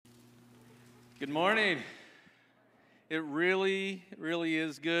Good morning. It really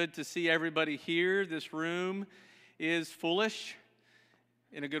is good to see everybody here. This room is foolish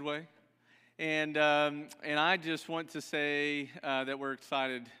in a good way. And I just want to say that we're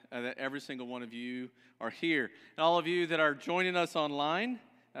excited that every single one of you are here. And all of you that are joining us online,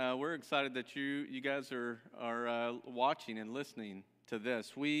 we're excited that you guys are watching and listening to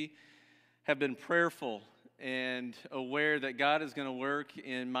this. We have been prayerful and aware that God is going to work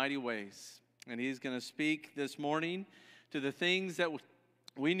in mighty ways. And He's going to speak this morning to the things that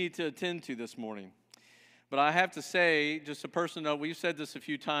we need to attend to this morning. But I have to say, just a personal note, we've said this a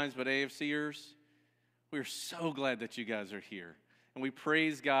few times, but AFCers, we're so glad that you guys are here. And we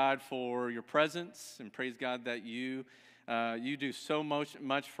praise God for your presence and praise God that you do so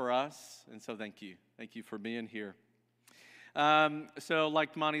much for us. And so thank you. Thank you for being here. So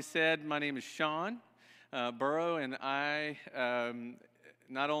like Monty said, my name is Sean Burrow, and I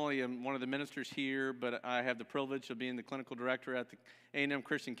not only am one of the ministers here, but I have the privilege of being the clinical director at the A&M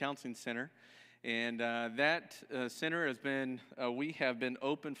Christian Counseling Center. And that center has been, we have been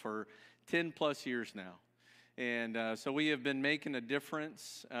open for 10 plus years now. And so we have been making a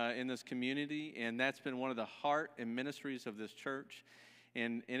difference in this community, and that's been one of the heart and ministries of this church.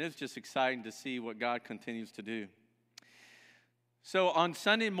 And it's just exciting to see what God continues to do. So on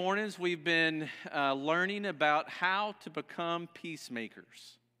Sunday mornings, we've been learning about how to become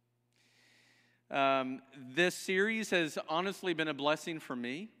peacemakers. This series has honestly been a blessing for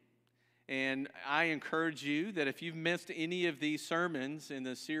me, and I encourage you that if you've missed any of these sermons in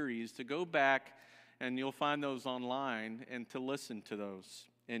this series, to go back, and you'll find those online, and to listen to those,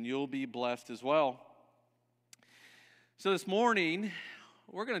 and you'll be blessed as well. So this morning,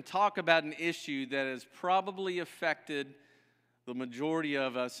 we're going to talk about an issue that has probably affected the majority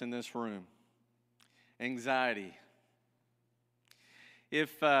of us in this room: anxiety.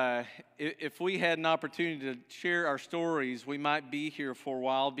 If we had an opportunity to share our stories, we might be here for a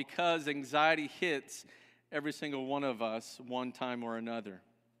while, because anxiety hits every single one of us one time or another.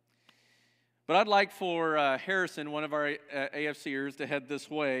 But I'd like for Harrison, one of our AFCers, to head this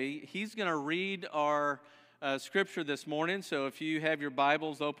way. He's going to read our scripture this morning. So if you have your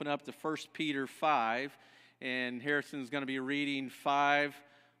Bibles, open up to 1 Peter 5. And Harrison's going to be reading 5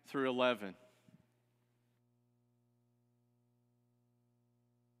 through 11.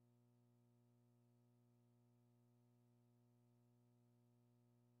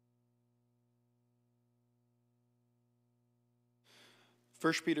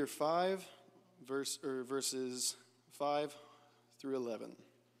 First Peter 5, verses 5 through 11.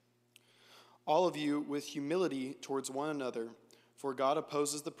 All of you with humility towards one another, for God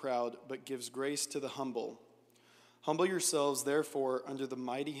opposes the proud, but gives grace to the humble. Humble yourselves, therefore, under the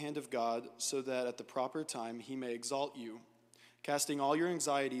mighty hand of God, so that at the proper time He may exalt you, casting all your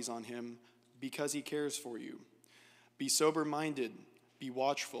anxieties on Him, because He cares for you. Be sober-minded, be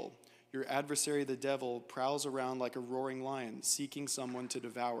watchful. Your adversary, the devil, prowls around like a roaring lion, seeking someone to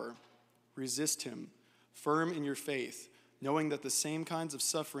devour. Resist him, firm in your faith, knowing that the same kinds of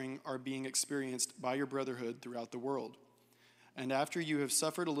suffering are being experienced by your brotherhood throughout the world. And after you have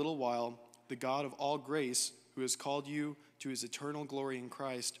suffered a little while, the God of all grace, who has called you to His eternal glory in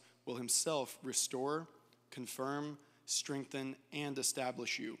Christ, will Himself restore, confirm, strengthen, and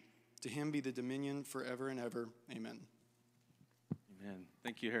establish you. To Him be the dominion forever and ever. Amen. Amen.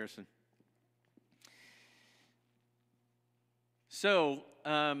 Thank you, Harrison. So,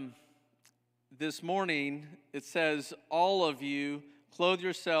 this morning, it says, all of you clothe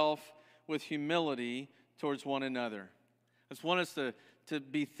yourself with humility towards one another. I just want us to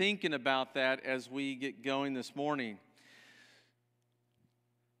be thinking about that as we get going this morning.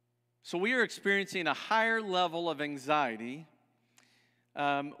 So we are experiencing a higher level of anxiety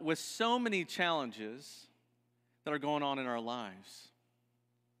with so many challenges that are going on in our lives.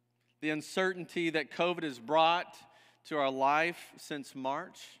 The uncertainty that COVID has brought to our life since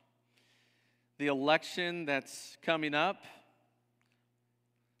March, the election that's coming up,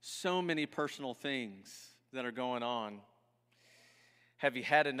 so many personal things that are going on. Have you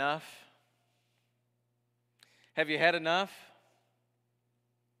had enough? Have you had enough?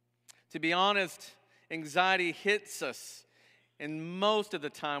 To be honest, anxiety hits us, and most of the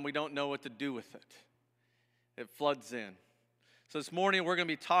time we don't know what to do with it. It floods in. So this morning we're going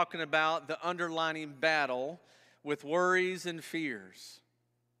to be talking about the underlying battle with worries and fears.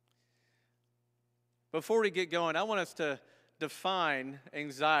 Before we get going, I want us to define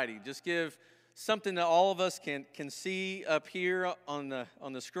anxiety. Just give something that all of us can see up here on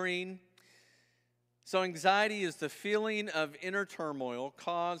the screen. So anxiety is the feeling of inner turmoil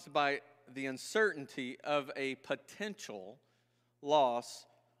caused by the uncertainty of a potential loss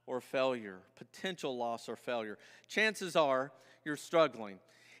or failure, potential loss or failure. Chances are you're struggling.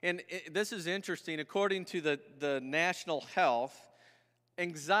 And this is interesting. According to the National Health,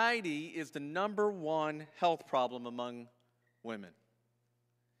 anxiety is the number one health problem among women.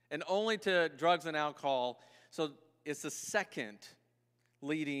 And only to drugs and alcohol. So it's the second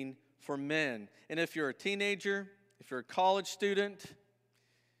leading for men. And if you're a teenager, if you're a college student,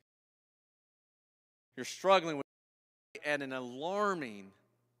 you're struggling with it at an alarming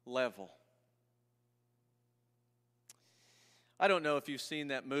level. I don't know if you've seen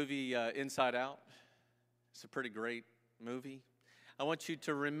that movie Inside Out. It's a pretty great movie. I want you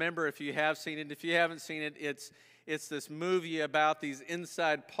to remember, if you have seen it, if you haven't seen it, it's this movie about these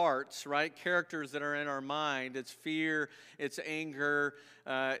inside parts, right? Characters that are in our mind. It's fear, it's anger,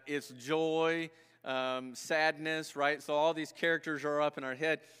 it's joy, sadness, right? So all these characters are up in our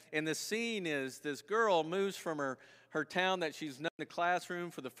head. And the scene is this girl moves from her town that she's known in the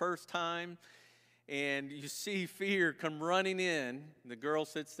classroom for the first time. And you see fear come running in. The girl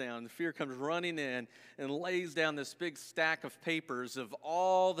sits down. The fear comes running in and lays down this big stack of papers of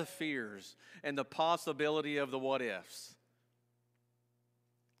all the fears and the possibility of the what-ifs.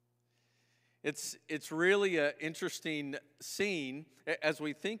 It's really an interesting scene as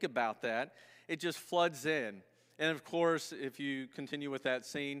we think about that. It just floods in. And, of course, if you continue with that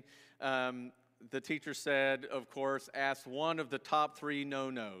scene, the teacher said, of course, ask one of the top 3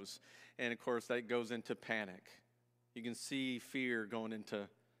 no-nos. And, of course, that goes into panic. You can see fear going into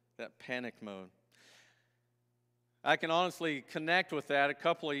that panic mode. I can honestly connect with that. A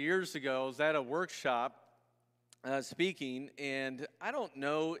couple of years ago, I was at a workshop speaking, and I don't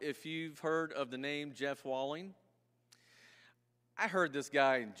know if you've heard of the name Jeff Walling. I heard this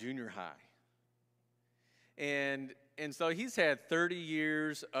guy in junior high. And so he's had 30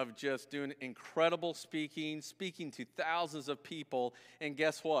 years of just doing incredible speaking to thousands of people. And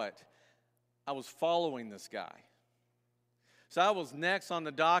guess what? I was following this guy. So I was next on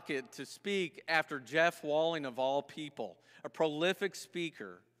the docket to speak after Jeff Walling, of all people, a prolific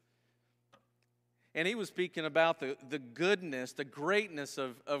speaker. And he was speaking about the goodness, the greatness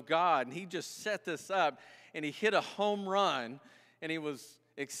of God. And he just set this up, and he hit a home run, and he was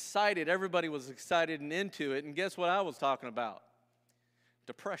excited. Everybody was excited and into it. And guess what I was talking about?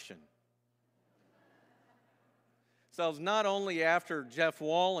 Depression. So I was not only after Jeff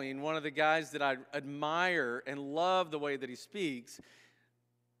Walling, one of the guys that I admire and love the way that he speaks.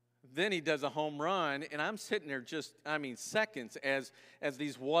 Then he does a home run, and I'm sitting there just, seconds as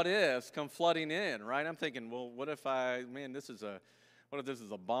these what-ifs come flooding in, right? I'm thinking, well, what if this is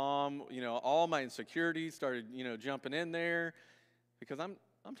a bomb? You know, all my insecurities started, jumping in there, because I'm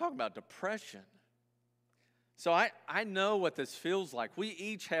talking about depression. So I know what this feels like. We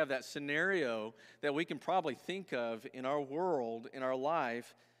each have that scenario that we can probably think of in our world, in our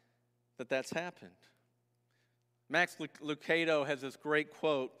life, that's happened. Max Lucado has this great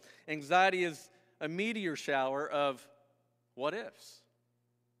quote: anxiety is a meteor shower of what ifs.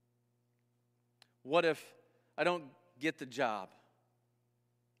 What if I don't get the job?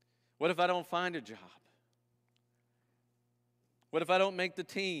 What if I don't find a job? What if I don't make the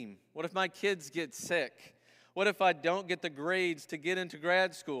team? What if my kids get sick? What if I don't get the grades to get into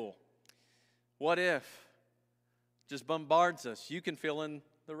grad school? What if? Just bombards us. You can fill in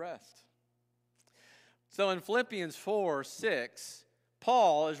the rest. So in Philippians 4:6,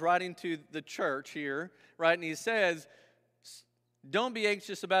 Paul is writing to the church here, right? And he says, don't be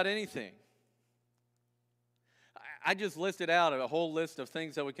anxious about anything. I just listed out a whole list of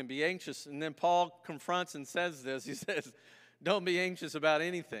things that we can be anxious. And then Paul confronts and says this. He says, don't be anxious about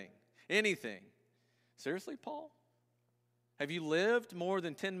anything. Anything. Seriously, Paul? Have you lived more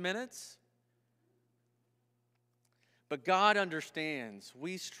than 10 minutes? But God understands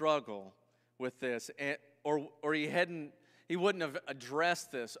we struggle with this, or he wouldn't have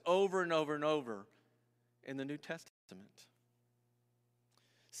addressed this over and over and over in the New Testament.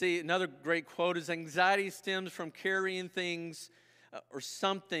 See, another great quote is, anxiety stems from carrying things or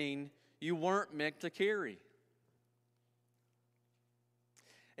something you weren't meant to carry.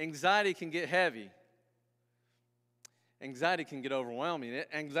 Anxiety can get heavy. Anxiety can get overwhelming.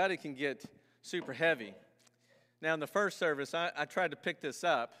 Anxiety can get super heavy. Now, in the first service, I tried to pick this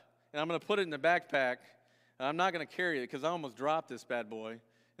up, and I'm going to put it in the backpack. I'm not going to carry it because I almost dropped this bad boy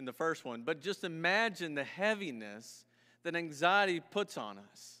in the first one. But just imagine the heaviness that anxiety puts on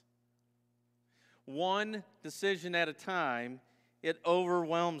us. One decision at a time, it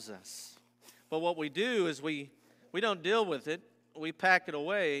overwhelms us. But what we do is we don't deal with it. We pack it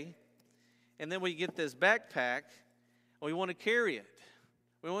away, and then we get this backpack. We want to carry it.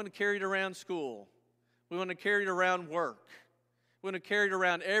 We want to carry it around school. We want to carry it around work. We want to carry it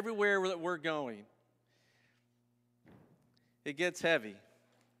around everywhere that we're going. It gets heavy.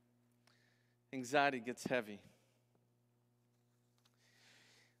 Anxiety gets heavy.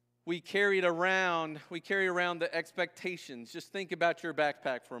 We carry around the expectations. Just think about your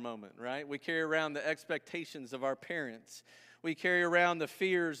backpack for a moment, right? We carry around the expectations of our parents. We carry around the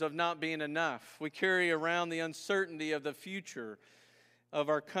fears of not being enough. We carry around the uncertainty of the future of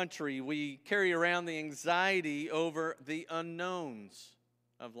our country. We carry around the anxiety over the unknowns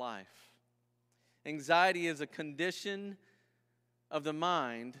of life. Anxiety is a condition of the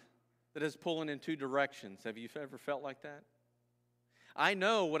mind that is pulling in two directions. Have you ever felt like that? I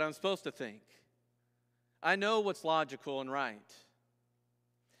know what I'm supposed to think. I know what's logical and right.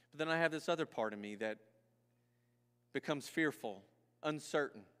 But then I have this other part of me that becomes fearful,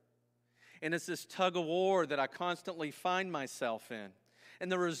 uncertain. And it's this tug of war that I constantly find myself in. And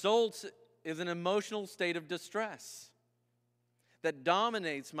the result is an emotional state of distress that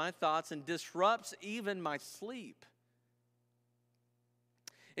dominates my thoughts and disrupts even my sleep.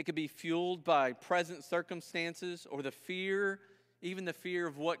 It could be fueled by present circumstances or even the fear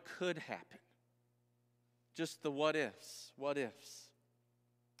of what could happen. Just the what ifs.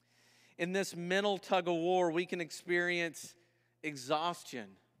 In this mental tug of war, we can experience exhaustion.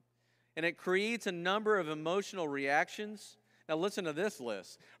 And it creates a number of emotional reactions. Now listen to this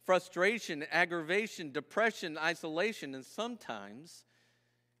list: frustration, aggravation, depression, isolation, and sometimes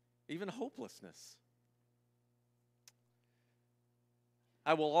even hopelessness.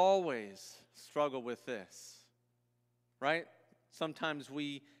 I will always struggle with this, right? Sometimes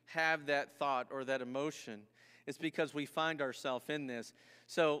we have that thought or that emotion. It's because we find ourselves in this.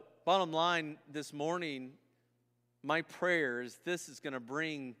 So, bottom line this morning, my prayer is this is going to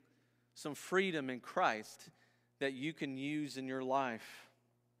bring some freedom in Christ that you can use in your life.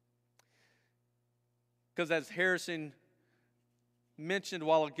 Because as Harrison mentioned a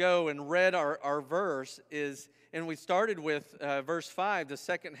while ago and read our verse is, and we started with verse 5, the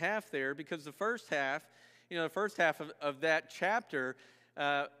second half there, because the first half of that chapter,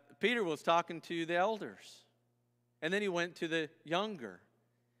 Peter was talking to the elders. And then he went to the younger.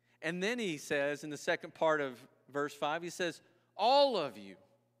 And then he says in the second part of verse 5, he says, all of you.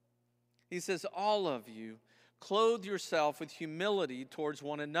 He says, all of you, clothe yourself with humility towards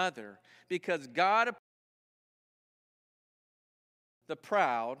one another, because God opposes the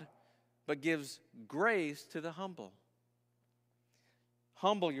proud, but gives grace to the humble.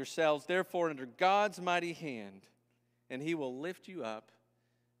 Humble yourselves, therefore, under God's mighty hand, and he will lift you up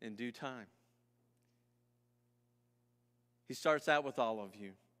in due time. He starts out with all of you.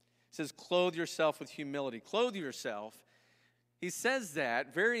 He says, clothe yourself with humility. Clothe yourself. He says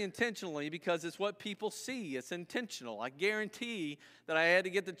that very intentionally because it's what people see. It's intentional. I guarantee that I had to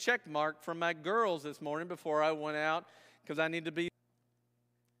get the check mark from my girls this morning before I went out because I need to be.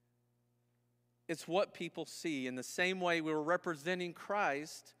 It's what people see. In the same way, we were representing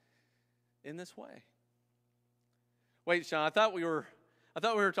Christ in this way. Wait, Sean, I thought we were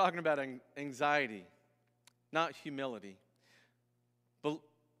talking about anxiety, not humility. But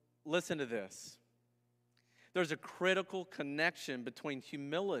listen to this. There's a critical connection between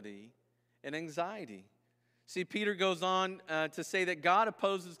humility and anxiety. See, Peter goes on to say that God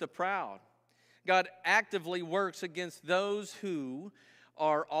opposes the proud. God actively works against those who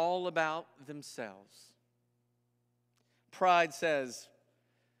are all about themselves. Pride says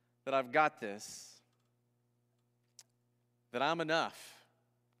that I've got this, that I'm enough.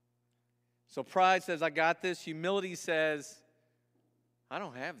 So pride says I got this. Humility says I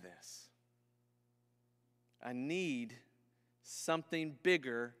don't have this. I need something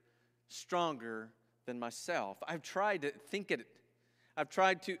bigger, stronger than myself. I've tried to think it. I've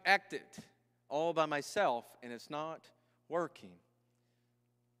tried to act it all by myself, and it's not working.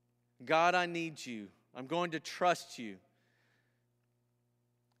 God, I need you. I'm going to trust you.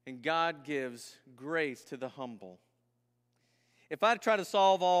 And God gives grace to the humble. If I try to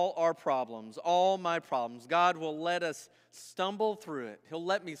solve all our problems, all my problems, God will let us stumble through it. He'll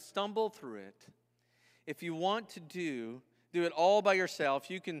let me stumble through it. If you want to do it all by yourself,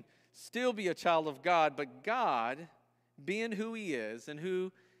 you can still be a child of God, but God, being who He is and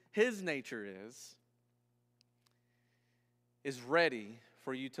who His nature is ready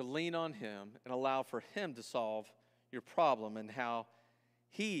for you to lean on Him and allow for Him to solve your problem and how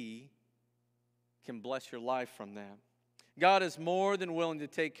He can bless your life from that. God is more than willing to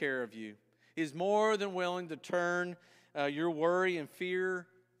take care of you. He's more than willing to turn your worry and fear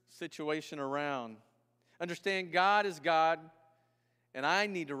situation around. Understand, God is God, and I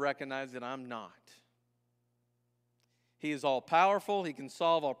need to recognize that I'm not. He is all-powerful. He can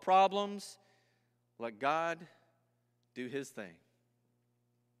solve all problems. Let God do His thing.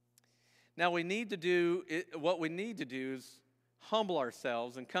 Now what we need to do is humble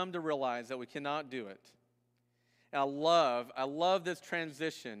ourselves and come to realize that we cannot do it. And I love this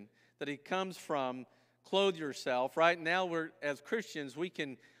transition that he comes from clothe yourself. Right now, as Christians, we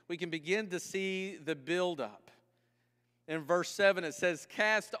can begin to see the buildup. In verse 7, it says,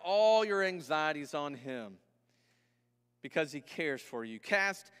 cast all your anxieties on him because he cares for you.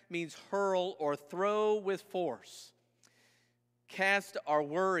 Cast means hurl or throw with force. Cast our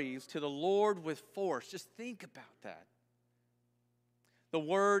worries to the Lord with force. Just think about that. The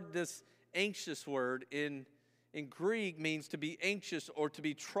word, this anxious word in Greek means to be anxious or to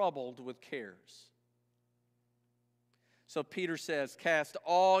be troubled with cares. So Peter says, cast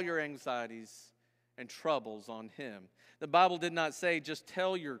all your anxieties and troubles on him. The Bible did not say just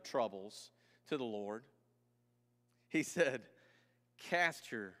tell your troubles to the Lord. He said, cast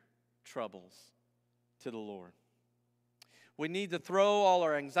your troubles to the Lord. We need to throw all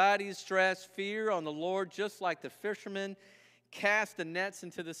our anxieties, stress, fear on the Lord, just like the fishermen cast the nets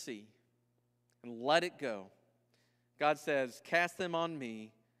into the sea and let it go. God says, cast them on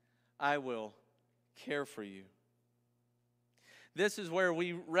me. I will care for you. This is where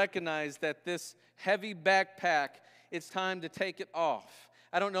we recognize that this heavy backpack, it's time to take it off.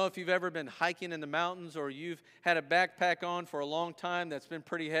 I don't know if you've ever been hiking in the mountains or you've had a backpack on for a long time that's been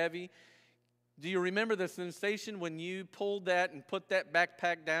pretty heavy. Do you remember the sensation when you pulled that and put that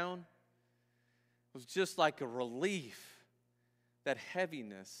backpack down? It was just like a relief. That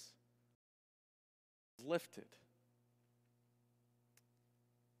heaviness was lifted.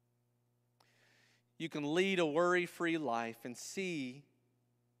 You can lead a worry-free life and see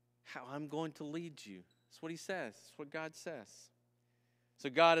how I'm going to lead you. That's what he says. That's what God says. So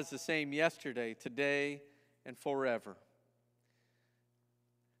God is the same yesterday, today, and forever.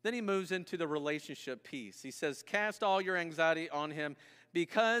 Then he moves into the relationship piece. He says, cast all your anxiety on him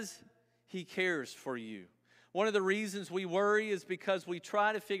because he cares for you. One of the reasons we worry is because we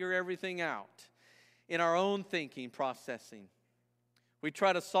try to figure everything out in our own thinking, processing. We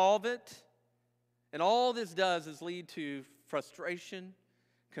try to solve it, and all this does is lead to frustration,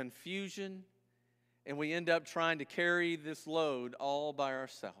 confusion, and we end up trying to carry this load all by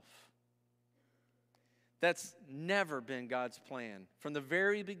ourselves. That's never been God's plan. From the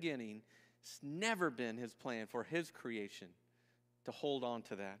very beginning, it's never been his plan for his creation to hold on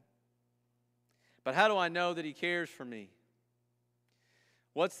to that. But how do I know that he cares for me?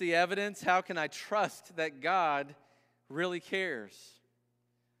 What's the evidence? How can I trust that God really cares?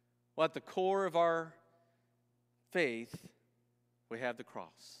 Well, at the core of our faith, we have the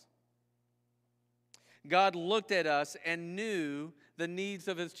cross. God looked at us and knew the needs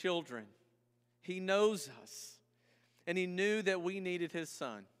of his children. He knows us, and he knew that we needed his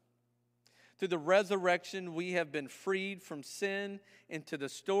son. Through the resurrection, we have been freed from sin into the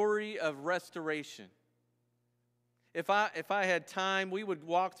story of restoration. If I had time, we would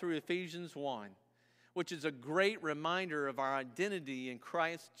walk through Ephesians 1, which is a great reminder of our identity in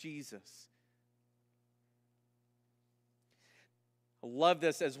Christ Jesus. I love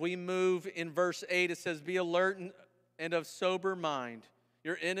this. As we move in verse 8, it says, be alert and of sober mind.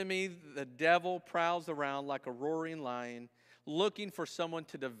 Your enemy, the devil, prowls around like a roaring lion, looking for someone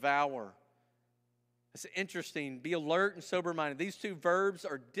to devour. It's interesting. Be alert and sober-minded. These two verbs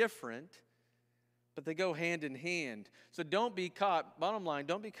are different, but they go hand in hand. So don't be caught, bottom line,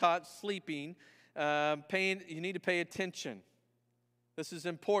 don't be caught sleeping. You need to pay attention. This is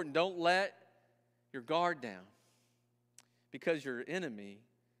important. Don't let your guard down because your enemy,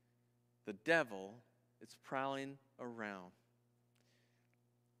 the devil, is prowling around.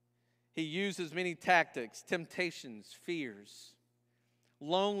 He uses many tactics, temptations, fears,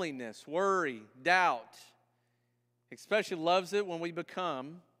 loneliness, worry, doubt. Especially loves it when we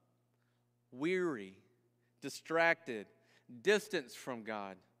become weary, distracted, distanced from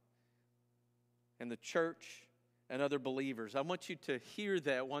God and the church and other believers. I want you to hear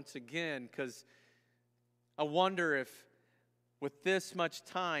that once again, because I wonder if with this much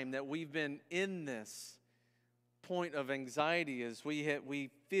time that we've been in this point of anxiety is we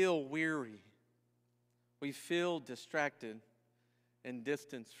feel weary. We feel distracted and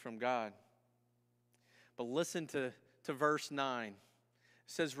distanced from God. But listen to verse 9. It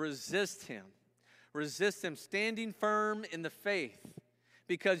says, resist him. Resist him, standing firm in the faith,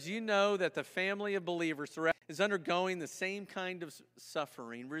 because you know that the family of believers is undergoing the same kind of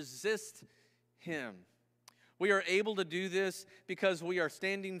suffering. Resist him. We are able to do this because we are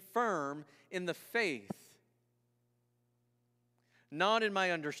standing firm in the faith. Not in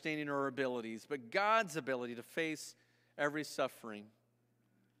my understanding or abilities, but God's ability to face every suffering.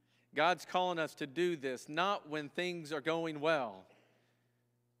 God's calling us to do this not when things are going well,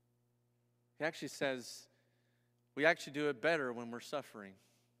 He actually says we actually do it better when we're suffering.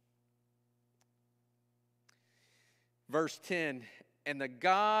 Verse 10, and the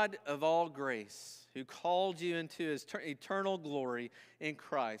God of all grace, who called you into his eternal glory in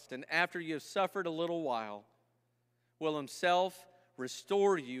Christ, and after you have suffered a little while, will himself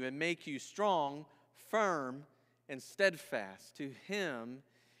restore you and make you strong, firm, and steadfast. To him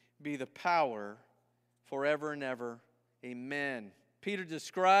be the power forever and ever. Amen. Peter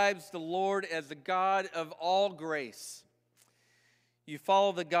describes the Lord as the God of all grace. You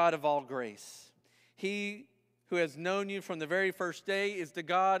follow the God of all grace. He who has known you from the very first day is the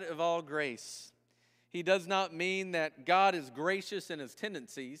God of all grace. He does not mean that God is gracious in his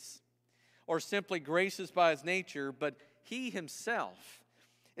tendencies or simply gracious by his nature, but he himself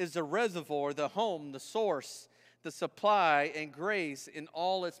is the reservoir, the home, the source, the supply, and grace in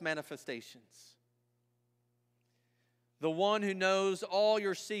all its manifestations. The one who knows all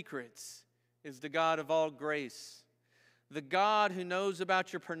your secrets is the God of all grace. The God who knows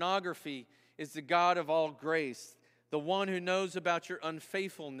about your pornography is the God of all grace. The one who knows about your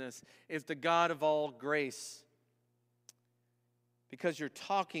unfaithfulness is the God of all grace. Because you're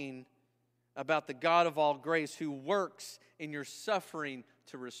talking about the God of all grace who works in your suffering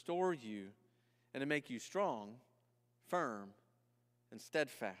to restore you and to make you strong, firm, and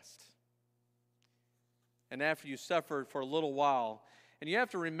steadfast. And after you suffered for a little while, and you have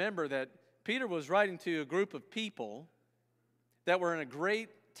to remember that Peter was writing to a group of people that were in a great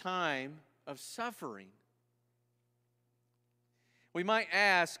time of suffering. We might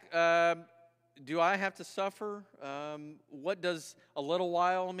ask, do I have to suffer? What does a little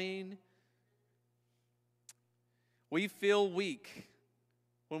while mean? We feel weak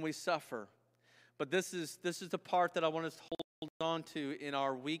when we suffer. But this is the part that I want us to hold on to in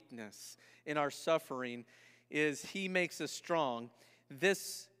our weakness, in our suffering, is he makes us strong.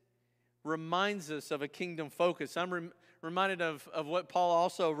 This reminds us of a kingdom focus. I'm reminded of what Paul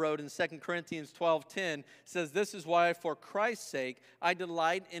also wrote in 2 Corinthians 12:10. Says, this is why for Christ's sake I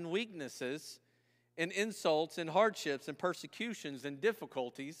delight in weaknesses, in insults, in hardships, in persecutions, and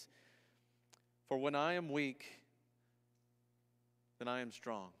difficulties. For when I am weak, then I am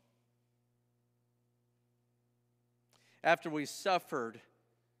strong. After we suffered,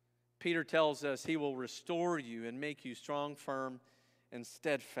 Peter tells us he will restore you and make you strong, firm, and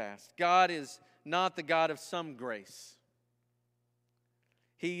steadfast. God is not the God of some grace.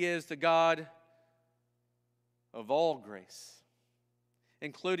 He is the God of all grace,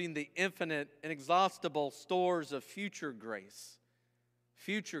 including the infinite, inexhaustible stores of future grace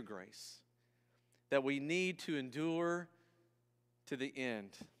that we need to endure to the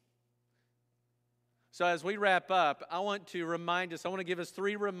end. So as we wrap up, I want to give us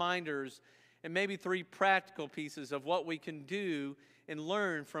 3 reminders and maybe 3 practical pieces of what we can do and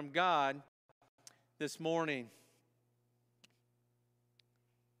learn from God this morning.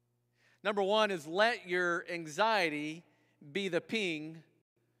 Number 1 is let your anxiety be the ping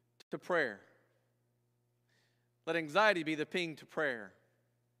to prayer. Let anxiety be the ping to prayer.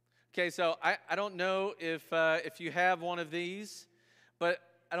 Okay, so I don't know if you have one of these, but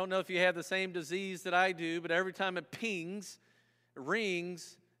I don't know if you have the same disease that I do, but every time it pings,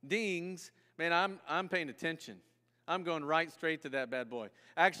 rings, dings, man, I'm paying attention. I'm going right straight to that bad boy.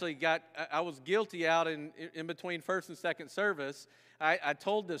 Actually, I was guilty out in between first and second service. I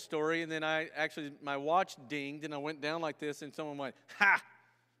told this story, and then my watch dinged, and I went down like this, and someone went, ha!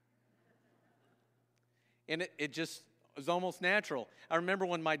 And it just was almost natural. I remember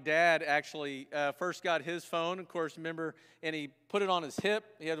when my dad actually first got his phone, of course, and he put it on his hip.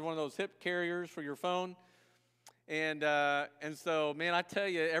 He had one of those hip carriers for your phone. And so, man, I tell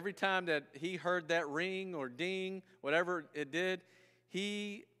you, every time that he heard that ring or ding, whatever it did,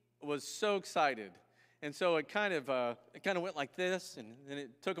 he was so excited. And so it kind of went like this, and then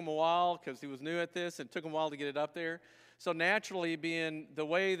it took him a while because he was new at this, and it took him a while to get it up there. So naturally, being the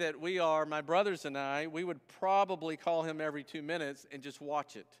way that we are, my brothers and I, we would probably call him every 2 minutes and just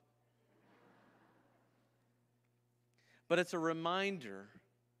watch it. But it's a reminder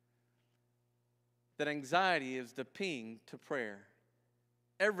that anxiety is the ping to prayer.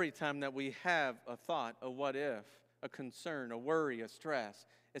 Every time that we have a thought, a what if, a concern, a worry, a stress,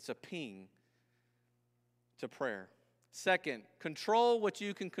 it's a ping to prayer. Second, control what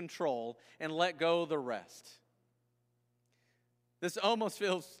you can control and let go of the rest. This almost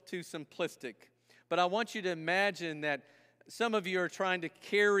feels too simplistic, but I want you to imagine that some of you are trying to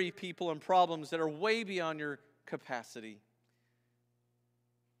carry people and problems that are way beyond your capacity.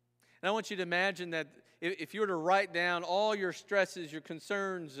 And I want you to imagine that if you were to write down all your stresses, your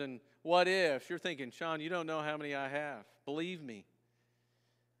concerns, and what ifs, you're thinking, Sean, you don't know how many I have. Believe me.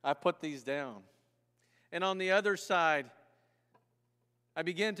 I put these down. And on the other side, I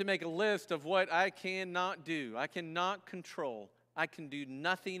begin to make a list of what I cannot do. I cannot control. I can do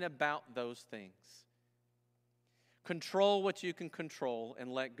nothing about those things. Control what you can control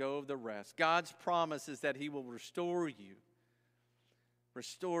and let go of the rest. God's promise is that He will restore you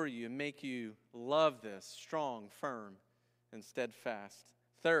and make you love this, strong, firm, and steadfast.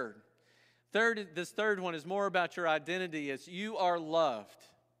 This third one is more about your identity as you are loved.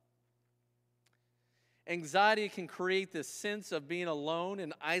 Anxiety can create this sense of being alone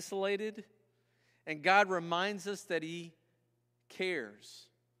and isolated, and God reminds us that He cares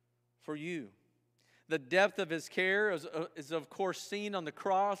for you. The depth of His care is of course seen on the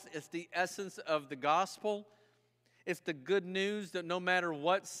cross. It's the essence of the gospel. It's the good news that no matter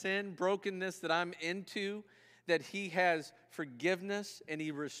what sin, brokenness that I'm into, that He has forgiveness and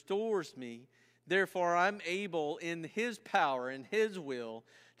He restores me. Therefore, I'm able in His power and His will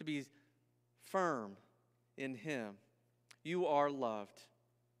to be firm in Him. You are loved.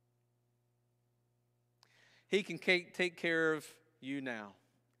 He can take care of you now.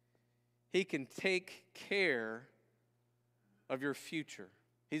 He can take care of your future.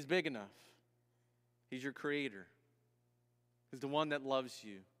 He's big enough. He's your creator. He's the one that loves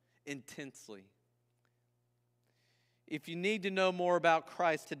you intensely. If you need to know more about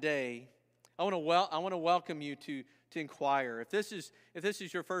Christ today, I want to welcome you to inquire. If this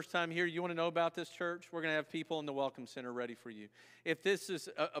is your first time here, you want to know about this church, we're going to have people in the Welcome Center ready for you. If this is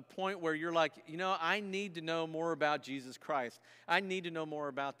a point where you're like, I need to know more about Jesus Christ. I need to know more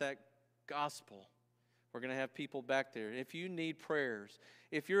about that gospel. We're going to have people back there. If you need prayers,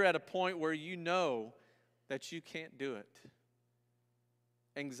 if you're at a point where you know that you can't do it,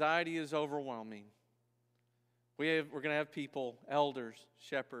 anxiety is overwhelming, we're going to have people, elders,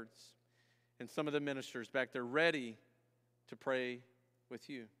 shepherds, and some of the ministers back there ready to pray with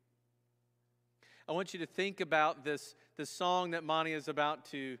you. I want you to think about this song that Monty is about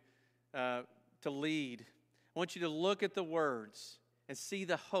to lead. I want you to look at the words and see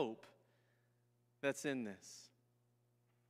the hope that's in this.